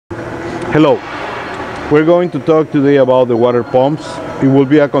Hello, we're going to talk today about the water pumps. It will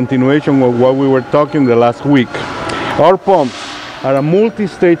be a continuation of what we were talking the last week. Our pumps are a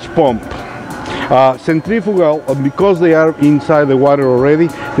multi-stage pump. Centrifugal, because they are inside the water already,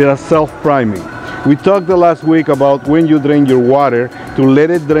 they are self-priming. We talked the last week about when you drain your water to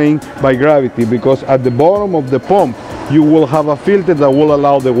let it drain by gravity, because at the bottom of the pump you will have a filter that will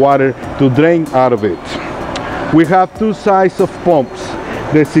allow the water to drain out of it. We have two sizes of pumps,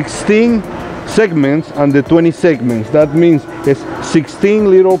 the 16 segments and the 20 segments. That means it's 16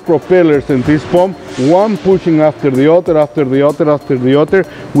 little propellers in this pump, one pushing after the other, after the other, after the other,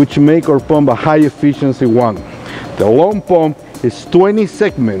 which make our pump a high efficiency one. The long pump is 20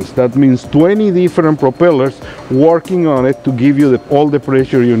 segments. That means 20 different propellers working on it to give you all the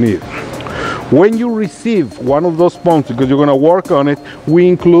pressure you need. When you receive one of those pumps, because you're going to work on it, we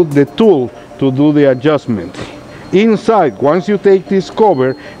include the tool to do the adjustment. Inside, once you take this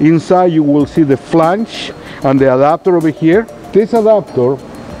cover, inside you will see the flange and the adapter over here. This adapter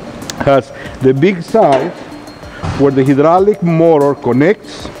has the big side where the hydraulic motor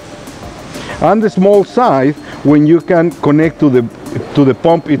connects, and the small side when you can connect to the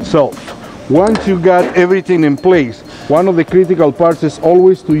pump itself. Once you got everything in place, one of the critical parts is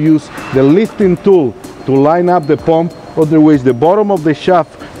always to use the lifting tool to line up the pump. Otherwise, the bottom of the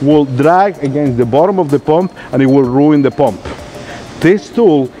shaft will drag against the bottom of the pump and it will ruin the pump. This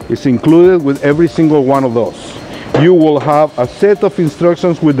tool is included with every single one of those. You will have a set of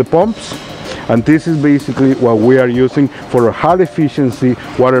instructions with the pumps, and this is basically what we are using for our high efficiency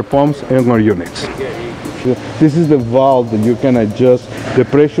water pumps in our units. This is the valve that you can adjust the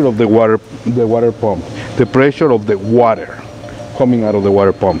pressure of the water pump, the pressure of the water coming out of the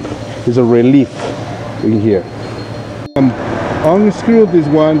water pump. It's a relief in here. Unscrew this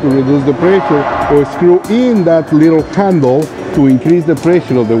one to reduce the pressure, or screw in that little handle to increase the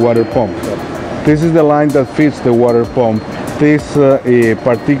pressure of the water pump. This is the line that fits the water pump. This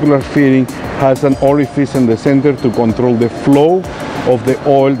particular fitting has an orifice in the center to control the flow of the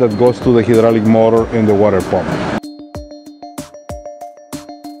oil that goes to the hydraulic motor in the water pump.